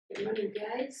Good morning,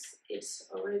 guys. It's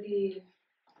already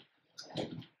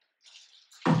sit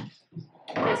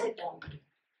down.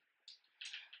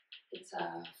 It's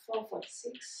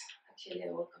 4:46. Actually, I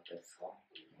woke up at 4,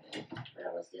 but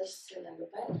I was just still in the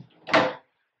bed.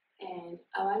 And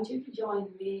I want you to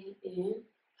join me in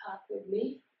park with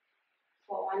me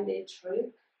for one day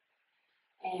trip.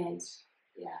 And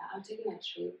yeah, I'm taking a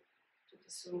trip to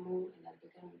Kisumu, and I'll be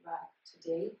coming back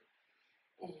today.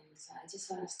 And I just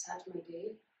want to start my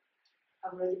day.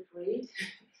 I've already prayed,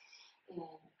 and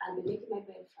I'll be making my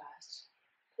bed fast.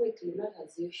 Quickly, not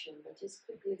as usual, but just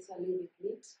quickly so I leave it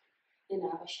neat. Then I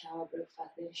have a shower,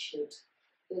 breakfast, then shoot.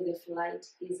 So the flight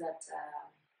is at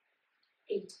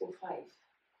 8:05.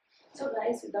 So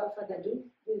guys, without further ado,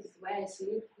 this is where I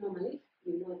sleep normally.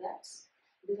 You know that.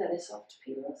 These are the soft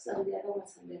pillows and the other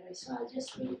ones on the right. So I'll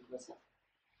just really close up.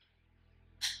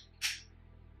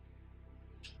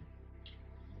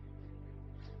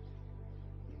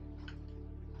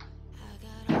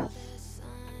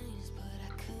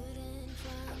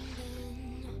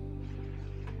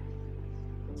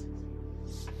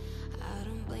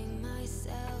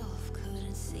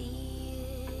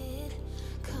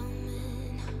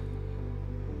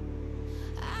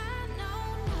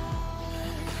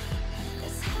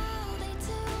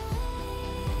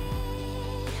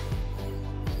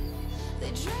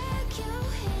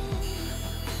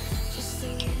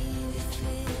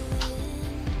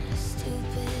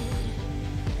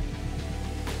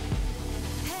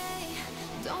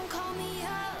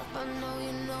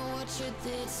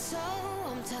 So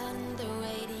I'm turning the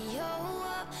radio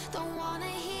up. Don't wanna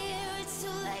hear it's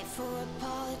too late for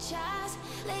apologize.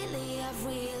 Lately I've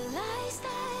realized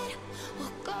that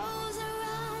what goes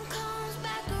around comes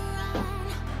back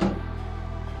around.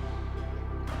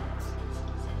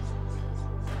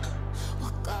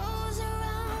 What goes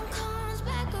around comes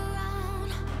back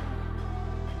around.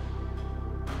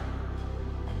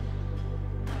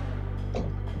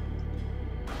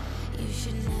 You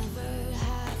should never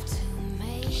have to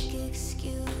make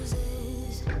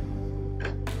excuses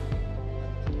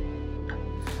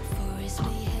for his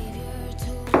behavior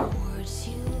towards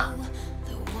you,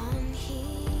 the one he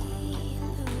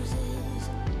loses.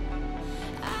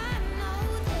 I know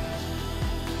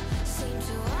they seem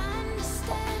to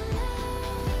understand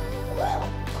now,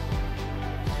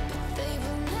 but they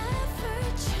will never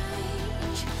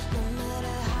change, no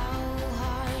matter how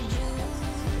hard you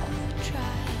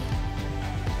try.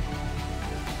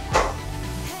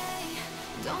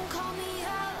 Don't call me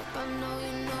up, I know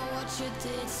you know what you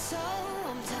did, so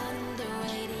I'm turning the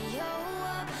radio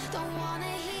up. Don't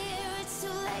wanna hear it's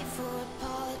too late for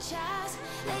apologize.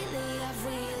 Lately I've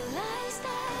realized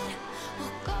that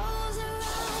what goes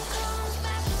around comes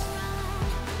back around.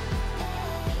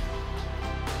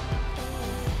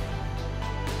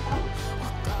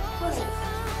 What goes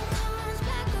around comes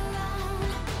back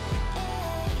around.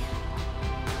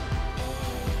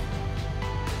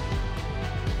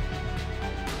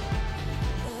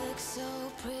 Looks so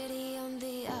pretty on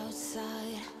the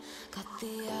outside, got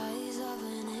the eyes of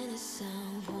an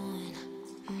innocent one.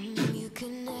 You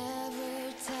can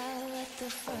never tell at the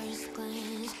first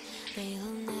glance.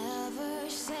 They'll never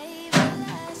save a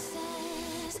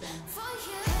lessons for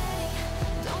you. Hey,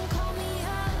 don't call me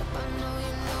up, I know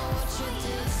you know what you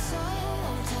did, so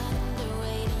I'm turning the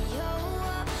radio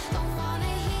up. Don't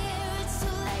wanna hear it's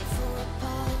too late for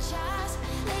apologize.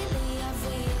 Lately I've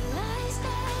realized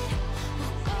that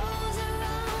what goes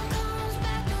around comes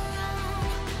back around.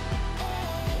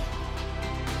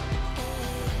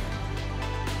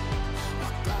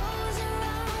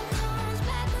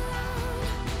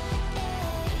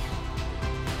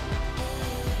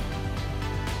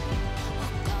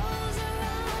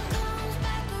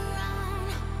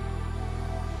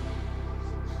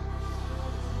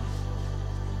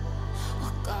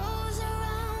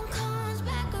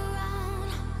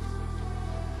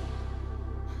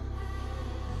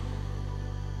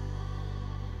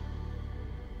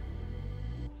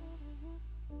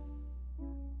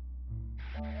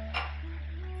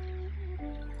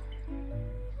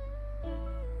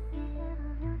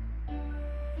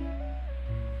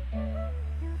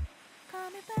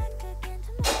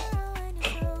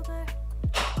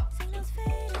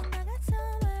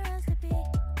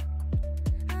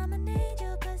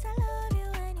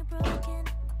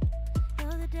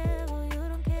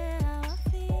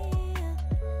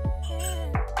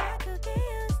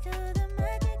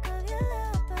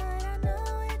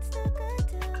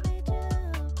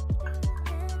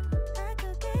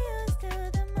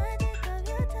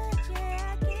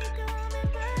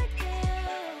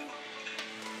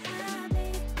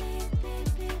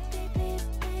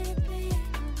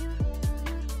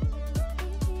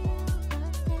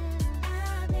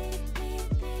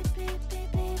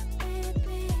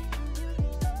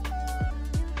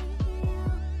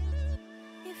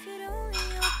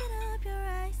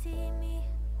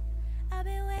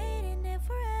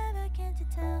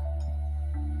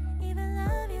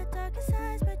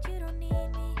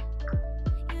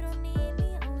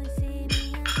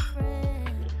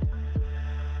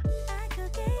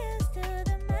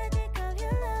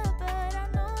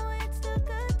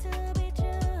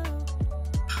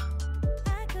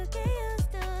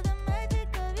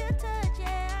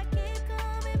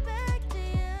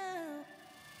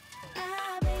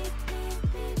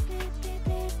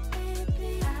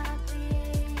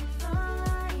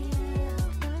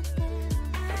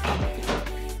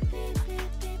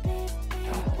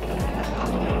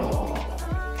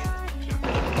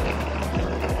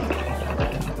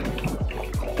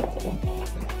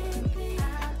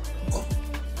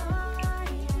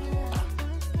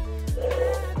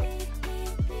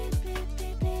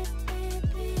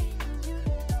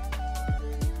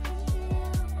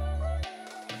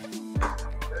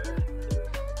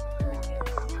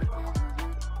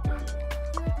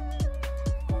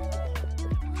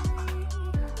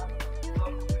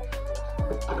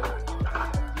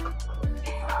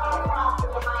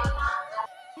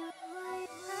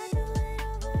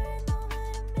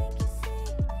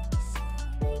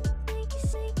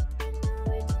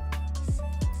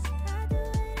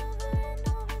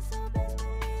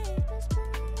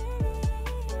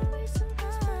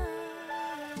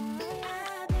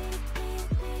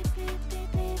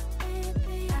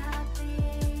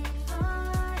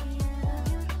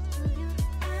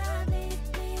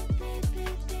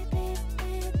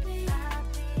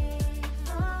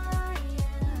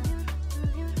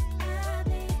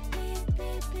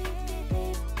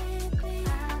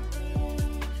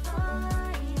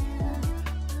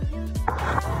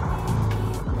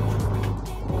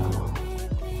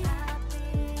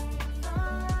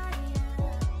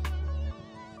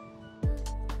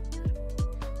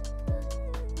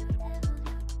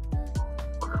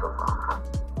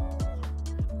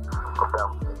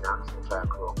 harus mencari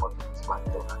oportunisme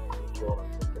dan kejujuran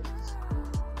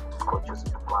conscious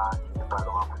to plan in the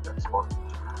battle of the sport to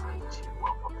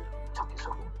welcome to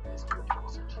Kisumu in this beautiful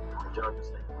city. Enjoy this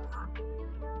day.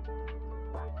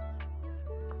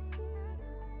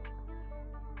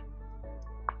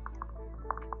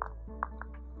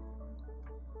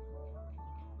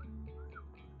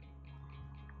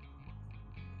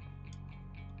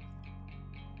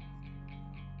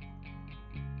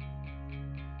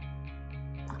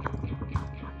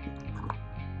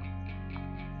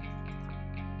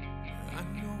 I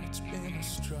know it's been a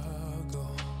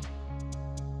struggle.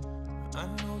 I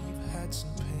know you've had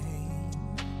some pain.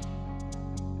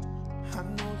 I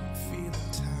know you're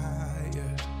feeling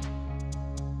tired,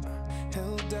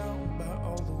 held down by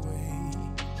all the weight.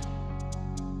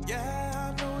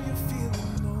 Yeah, I know you're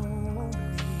feeling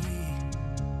lonely.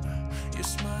 Your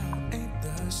smile ain't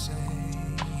the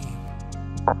same.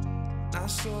 Not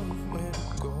sure where to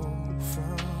go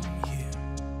from here.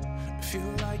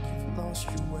 Feel like you've lost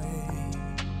your way.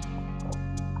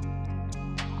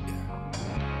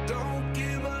 Don't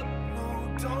give up, no,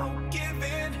 don't give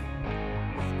in.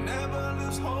 Never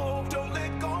lose hope, don't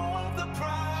let go of the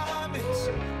promise.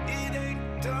 It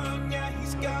ain't done yet,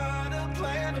 he's got a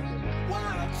plan.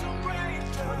 Watch him rain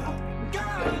down,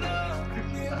 got a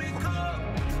miracle.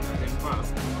 Watch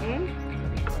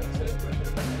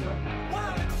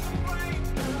him rain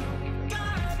down,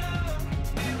 got a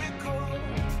miracle.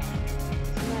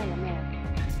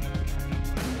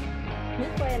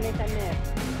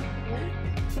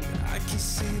 I can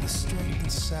see the strength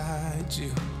inside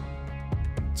you.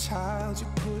 Child,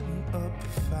 you're putting up a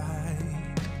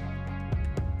fight.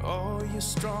 Oh, you're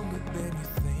stronger than you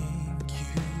think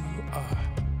you are.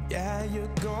 Yeah,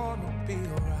 you're gonna be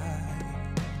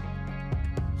alright.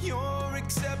 You're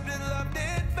accepted, loved,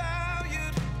 and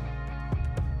valued.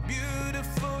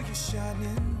 Beautiful, you're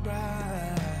shining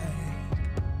bright.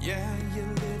 Yeah, you're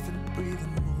living,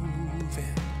 breathing,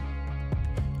 moving.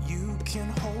 You can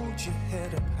hold your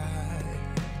head up high.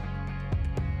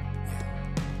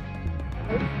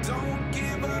 Don't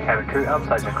give up. Have a crew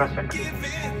outside the question.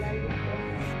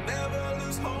 Never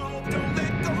lose hope. Don't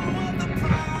let go of the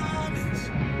promise.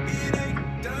 It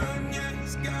ain't done yet.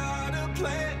 He's got a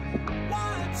plan.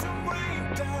 Watch him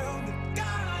rain down. The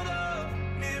God of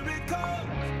miracles.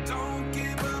 Don't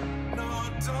give up. No,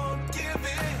 don't give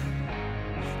in.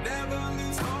 Never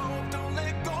lose hope. Don't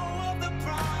let go of the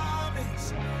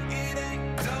promise. It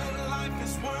ain't done. Life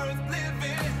is worth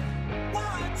living.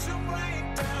 Watch him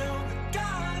rain down. The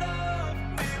God of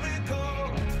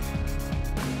miracles.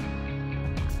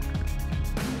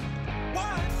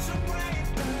 Watch him rain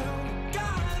down. The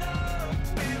God of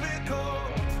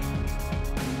miracles.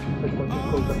 This one is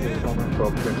called the Summer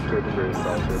from 22 degrees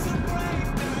Celsius.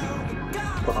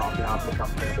 But on behalf of the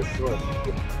company, the tour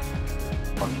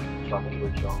travel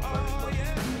with your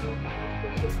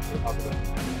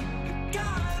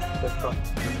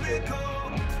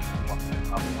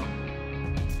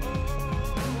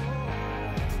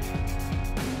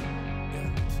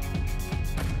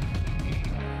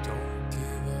Don't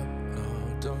give up, no,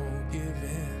 don't give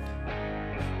in.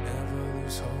 Never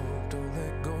lose hope, don't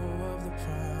let go of the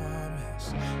promise.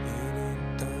 It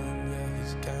ain't done yet,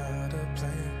 he's got a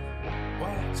plan.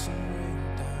 Watch him rain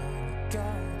down, the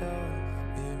God of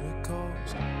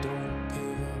miracles. Don't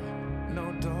give up, no,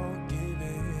 don't give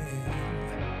in.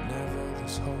 Never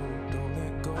lose hope, don't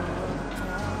let go of the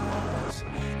promise.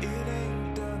 It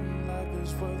ain't done, life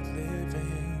is worth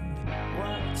living.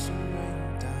 Watch him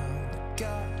rain down, the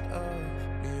God of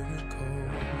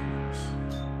miracles.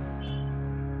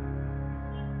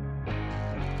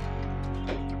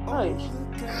 Oi.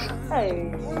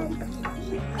 Hey.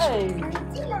 Hey.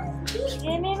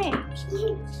 Yeah, Mimi.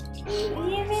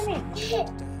 Yeah, Mimi. Yeah,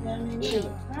 Mimi.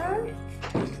 Huh?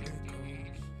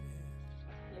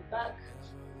 You're back.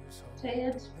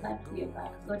 Tired, but you're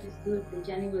back. God is good. The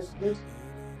journey was good.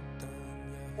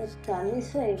 What can we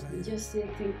say? You just say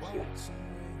thank you.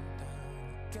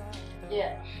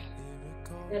 Yeah.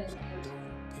 Very good.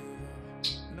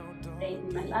 Day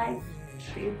in my life.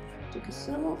 Trip to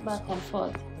Kisumu, back and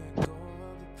forth.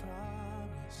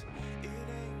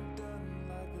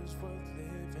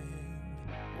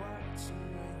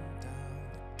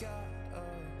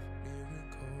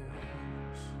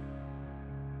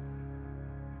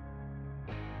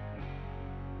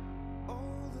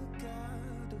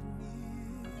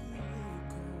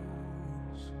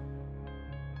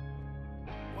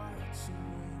 Watch him